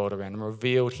to the world around them,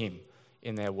 revealed him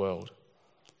in their world.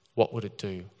 What would it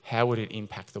do? How would it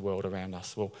impact the world around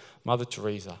us? Well, Mother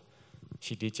Teresa,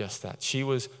 she did just that. She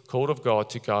was called of God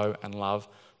to go and love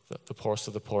the poorest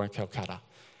of the poor in Calcutta.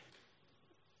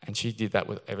 And she did that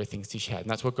with everything she had. And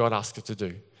that's what God asked her to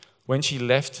do. When she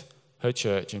left her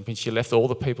church and when she left all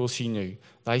the people she knew,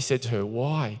 they said to her,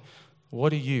 why?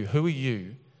 What are you? Who are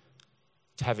you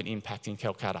to have an impact in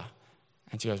Calcutta?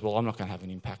 And she goes, well, I'm not going to have an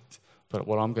impact. But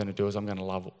what I'm going to do is I'm going to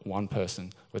love one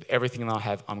person. With everything that I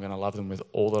have, I'm going to love them with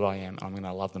all that I am. And I'm going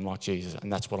to love them like Jesus.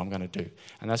 And that's what I'm going to do.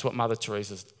 And that's what Mother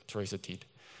Teresa did.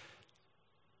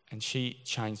 And she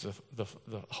changed the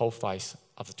whole face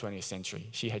of the 20th century.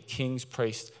 She had kings,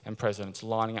 priests, and presidents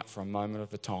lining up for a moment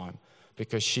of a time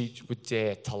because she would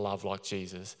dare to love like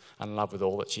Jesus and love with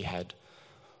all that she had.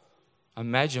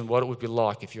 Imagine what it would be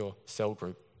like if your cell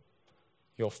group,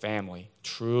 your family,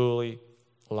 truly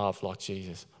loved like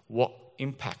Jesus. What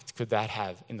impact could that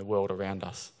have in the world around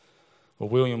us? Well,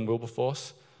 William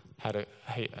Wilberforce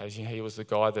he was the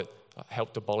guy that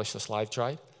helped abolish the slave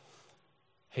trade.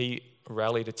 He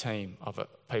rallied a team of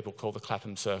people called the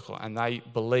Clapham Circle, and they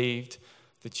believed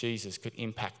that Jesus could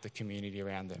impact the community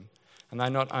around them. And they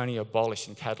not only abolished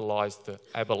and catalysed the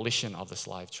abolition of the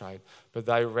slave trade, but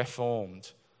they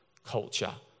reformed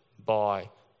culture by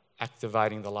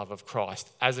activating the love of Christ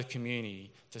as a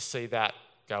community to see that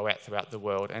go out throughout the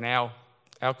world. And our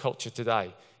culture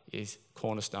today is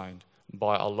cornerstoned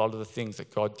by a lot of the things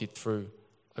that God did through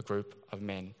a group of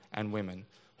men and women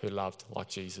who loved like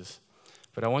Jesus.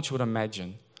 But I want you to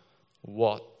imagine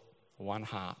what one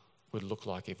heart would look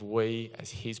like if we, as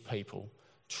his people,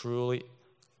 truly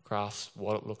grasp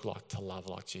what it looked like to love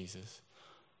like Jesus.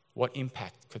 What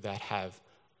impact could that have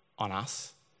on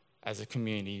us as a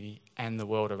community and the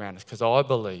world around us? Because I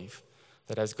believe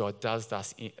that as God does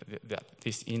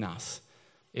this in us,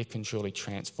 it can truly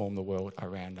transform the world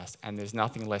around us. And there's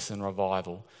nothing less than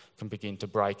revival can begin to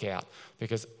break out.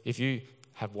 Because if you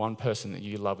have one person that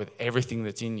you love with everything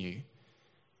that's in you,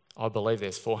 I believe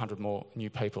there's 400 more new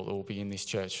people that will be in this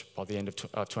church by the end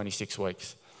of 26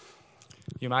 weeks.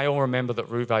 You may all remember that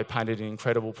Rouve painted an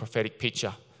incredible prophetic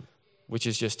picture, which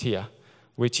is just here,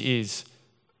 which is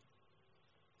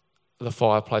the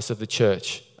fireplace of the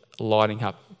church lighting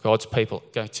up God's people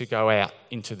to go out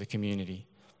into the community.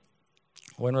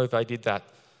 When Rouve did that,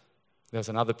 there was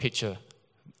another picture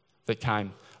that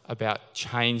came about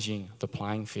changing the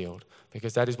playing field,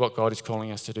 because that is what God is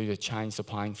calling us to do, to change the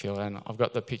playing field. And I've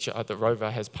got the picture that Rouve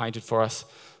has painted for us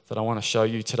that I want to show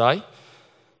you today.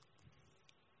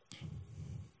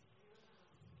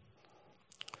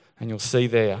 And you'll see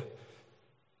there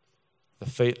the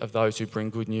feet of those who bring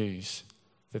good news,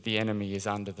 that the enemy is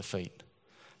under the feet.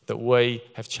 That we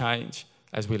have changed,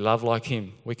 as we love like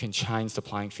him, we can change the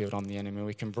playing field on the enemy.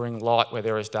 We can bring light where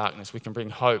there is darkness. We can bring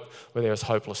hope where there is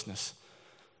hopelessness.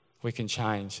 We can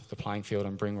change the playing field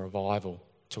and bring revival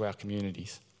to our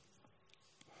communities.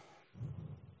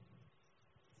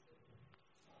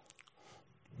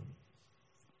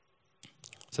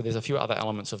 So there's a few other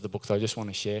elements of the book that I just want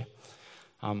to share.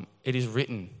 It is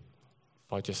written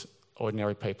by just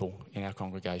ordinary people in our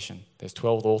congregation. There's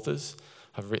 12 authors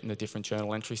have written the different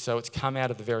journal entries, so it's come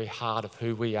out of the very heart of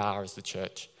who we are as the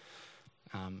church.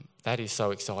 That is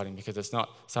so exciting because it's not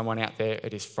someone out there,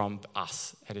 it is from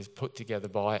us. It is put together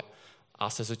by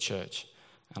us as a church,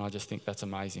 and I just think that's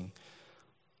amazing.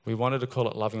 We wanted to call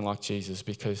it Loving Like Jesus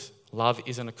because love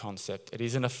isn't a concept, it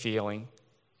isn't a feeling,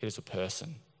 it is a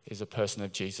person. It is a person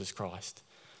of Jesus Christ.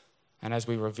 And as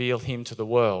we reveal him to the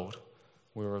world,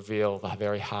 we reveal the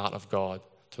very heart of God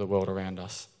to the world around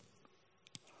us.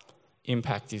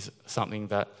 Impact is something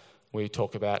that we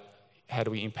talk about. How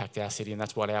do we impact our city? And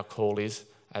that's what our call is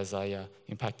as a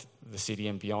impact the city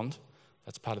and beyond.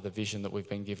 That's part of the vision that we've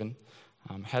been given.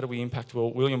 How do we impact?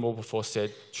 Well, William Wilberforce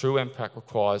said, true impact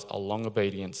requires a long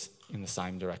obedience in the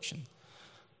same direction.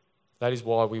 That is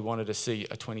why we wanted to see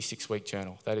a 26-week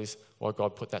journal. That is why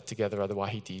God put that together the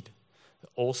way he did.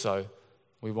 Also,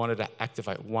 we wanted to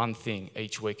activate one thing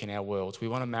each week in our worlds. We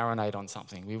want to marinate on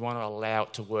something. We want to allow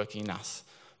it to work in us,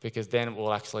 because then it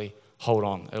will actually hold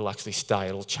on. It'll actually stay.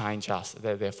 It'll change us.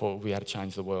 Therefore, we'll be able to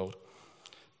change the world.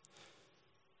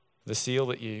 The seal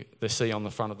that you see on the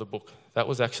front of the book, that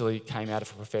was actually came out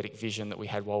of a prophetic vision that we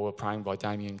had while we were praying by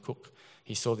Damien Cook.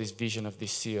 He saw this vision of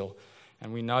this seal.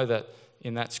 And we know that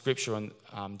in that scripture in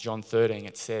John 13,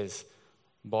 it says,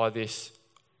 by this,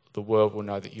 the world will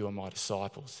know that you are my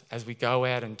disciples. As we go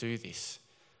out and do this,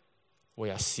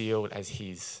 we are sealed as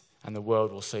his. And the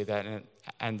world will see that,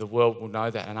 and the world will know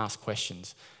that and ask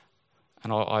questions.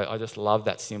 And I just love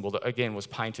that symbol that, again, was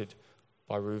painted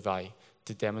by Rouvet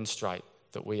to demonstrate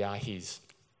that we are his.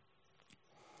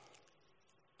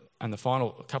 And a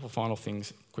couple of final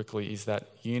things quickly is that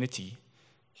unity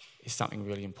is something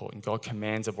really important. God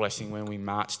commands a blessing when we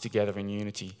march together in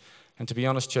unity. And to be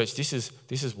honest, church, this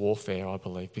is warfare, I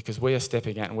believe, because we are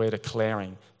stepping out and we're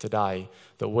declaring today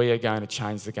that we are going to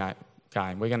change the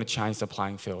game. We're going to change the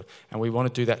playing field, and we want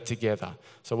to do that together.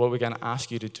 So what we're going to ask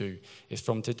you to do is,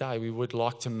 from today, we would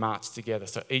like to march together.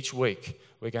 So each week,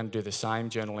 we're going to do the same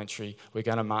journal entry. We're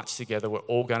going to march together. We're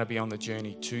all going to be on the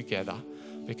journey together,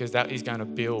 because that is going to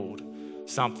build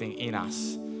something in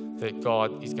us that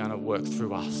God is going to work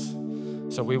through us.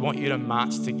 So we want you to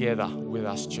march together with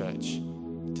us, church,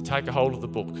 to take a hold of the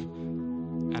book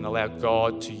and allow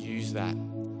God to use that.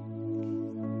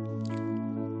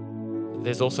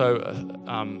 There's also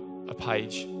a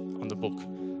page on the book.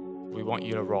 We want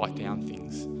you to write down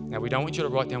things. Now, we don't want you to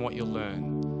write down what you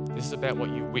learn. This is about what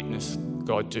you witness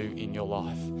God do in your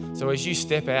life. So as you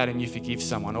step out and you forgive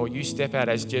someone, or you step out,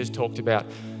 as Jez talked about,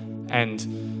 and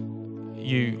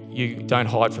you don't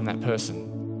hide from that person,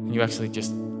 and you actually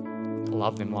just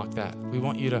love them like that, we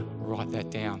want you to write that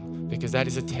down, because that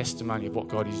is a testimony of what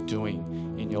God is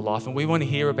doing in your life. And we want to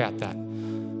hear about that.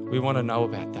 We want to know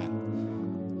about that.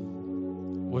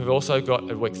 We've also got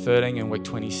at week 13 and week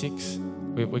 26,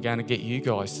 we're going to get you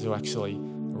guys to actually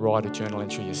write a journal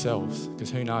entry yourselves,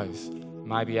 because who knows,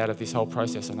 maybe out of this whole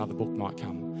process another book might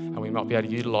come, and we might be able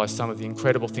to utilise some of the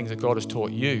incredible things that God has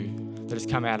taught you that has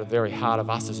come out of the very heart of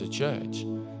us as a church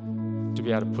to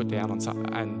be able to put down on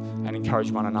something and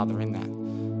encourage one another in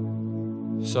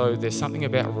that. So there's something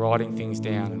about writing things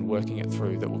down and working it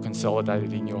through that will consolidate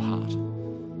it in your heart.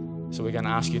 So we're going to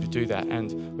ask you to do that.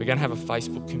 And we're going to have a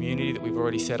Facebook community that we've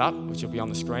already set up, which will be on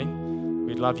the screen.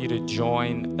 We'd love you to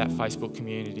join that Facebook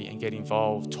community and get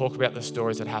involved. Talk about the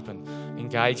stories that happen.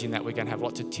 Engage in that. We're going to have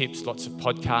lots of tips, lots of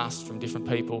podcasts from different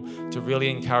people to really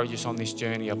encourage us on this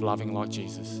journey of loving like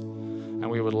Jesus. And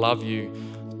we would love you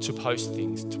to post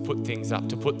things, to put things up,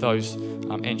 to put those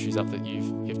entries up that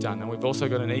you've done. And we've also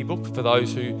got an ebook for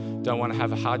those who don't want to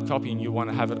have a hard copy and you want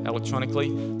to have it electronically.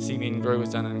 Simeon Grew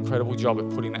has done an incredible job at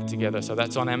putting that together. So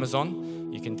that's on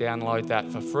Amazon. You can download that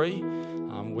for free.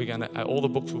 All the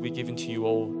books will be given to you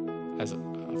all as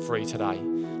free today.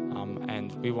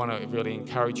 And we want to really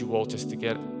encourage you all just to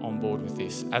get on board with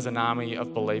this as an army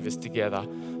of believers together,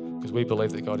 because we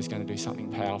believe that God is going to do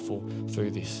something powerful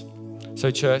through this.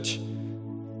 So church,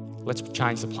 let's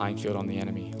change the playing field on the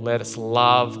enemy. Let us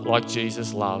love like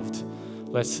Jesus loved.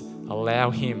 Let's allow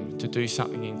him to do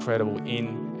something incredible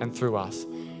in and through us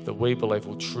that we believe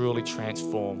will truly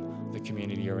transform the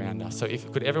community around us. So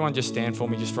could everyone just stand for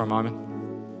me just for a moment?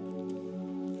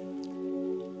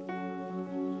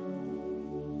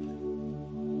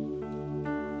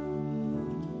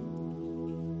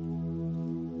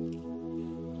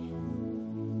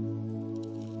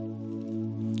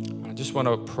 I just want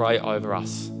to pray over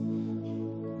us.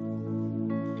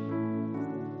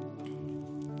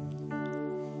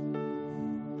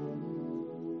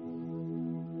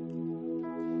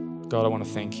 God, I want to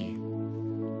thank you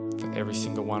for every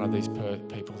single one of these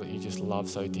people that you just love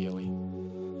so dearly.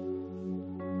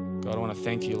 God, I want to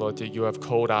thank you, Lord, that you have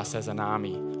called us as an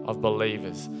army of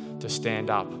believers to stand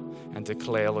up and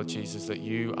declare, Lord Jesus, that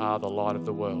you are the light of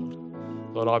the world.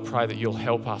 Lord, I pray that you'll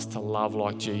help us to love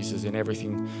like Jesus in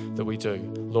everything that we do.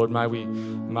 Lord, may we,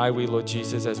 Lord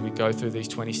Jesus, as we go through these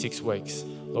 26 weeks,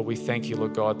 Lord, we thank you,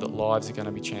 Lord God, that lives are going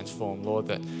to be transformed. Lord,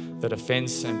 that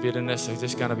offense and bitterness are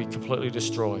just going to be completely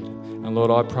destroyed. And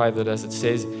Lord, I pray that as it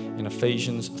says in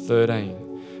Ephesians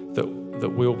 13, that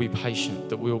we will be patient,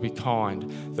 that we will be kind,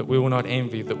 that we will not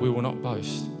envy, that we will not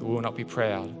boast, that we will not be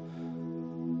proud,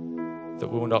 that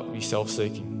we will not be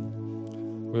self-seeking.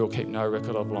 We will keep no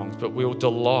record of wrongs, but we will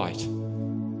delight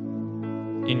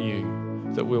in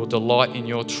you, that we will delight in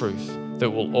your truth, that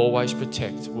will always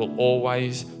protect, will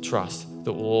always trust,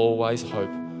 that will always hope,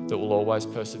 that will always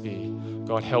persevere.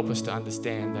 God, help us to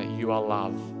understand that you are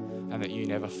love and that you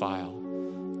never fail.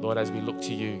 Lord, as we look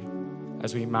to you,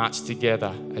 as we march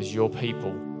together as your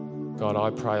people, God, I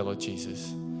pray, Lord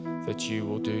Jesus, that you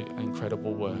will do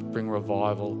incredible work, bring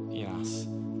revival in us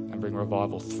and bring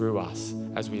revival through us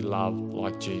as we love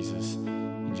like Jesus.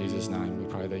 In Jesus' name we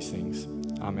pray these things.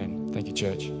 Amen. Thank you,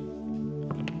 church.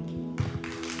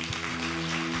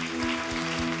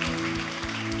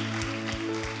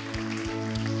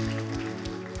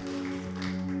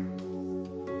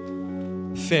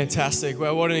 Fantastic.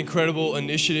 Well, what an incredible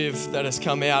initiative that has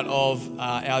come out of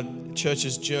our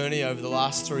church's journey over the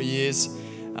last 3 years.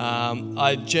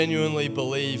 I genuinely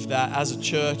believe that as a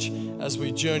church, as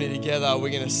we journey together,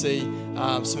 we're going to see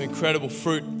some incredible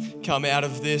fruit come out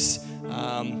of this.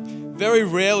 Very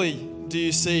rarely do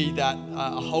you see that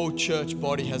a whole church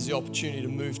body has the opportunity to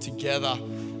move together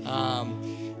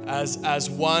as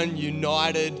one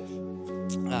united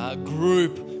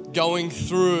group going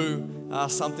through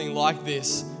something like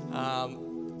this.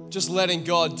 Just letting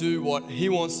God do what He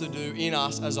wants to do in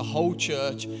us as a whole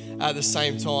church at the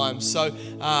same time. So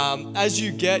as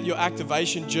you get your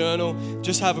activation journal,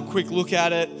 just have a quick look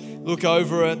at it, look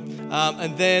over it,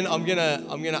 and then I'm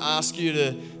gonna ask you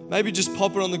to maybe just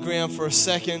pop it on the ground for a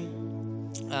second.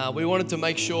 We wanted to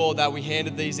make sure that we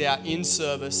handed these out in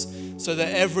service so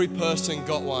that every person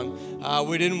got one.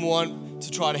 We didn't want to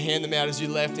try to hand them out as you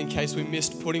left in case we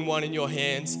missed putting one in your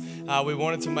hands. We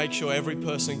wanted to make sure every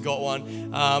person got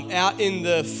one. Out in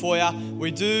the foyer,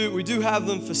 we do have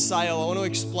them for sale. I want to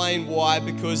explain why,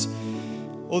 because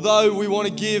although we want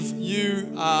to give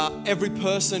you, every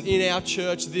person in our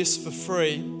church, this for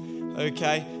free,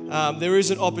 okay, there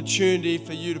is an opportunity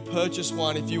for you to purchase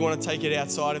one if you want to take it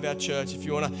outside of our church, if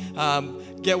you want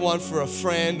to get one for a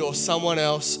friend or someone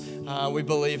else. We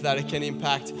believe that it can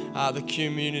impact the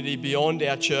community beyond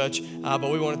our church, but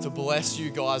we wanted to bless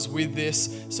you guys with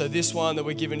this. So this one that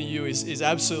we're giving to you is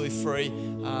absolutely free.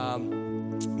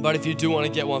 But if you do want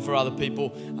to get one for other people,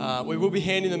 we will be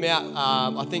handing them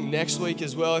out, I think, next week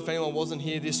as well, if anyone wasn't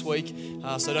here this week.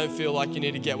 So don't feel like you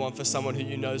need to get one for someone who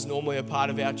you know is normally a part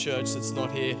of our church that's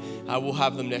not here. We'll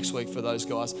have them next week for those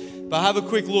guys. But have a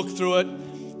quick look through it.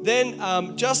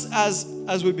 Then, just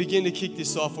as we begin to kick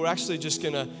this off, we're actually just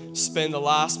going to spend the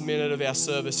last minute of our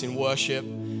service in worship.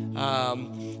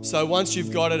 So once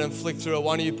you've got it and flick through it,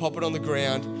 why don't you pop it on the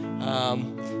ground,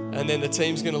 and then the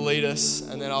team's going to lead us,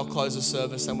 and then I'll close the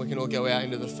service, and we can all go out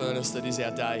into the furnace that is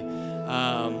our day.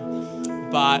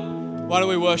 But why don't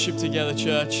we worship together,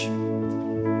 church?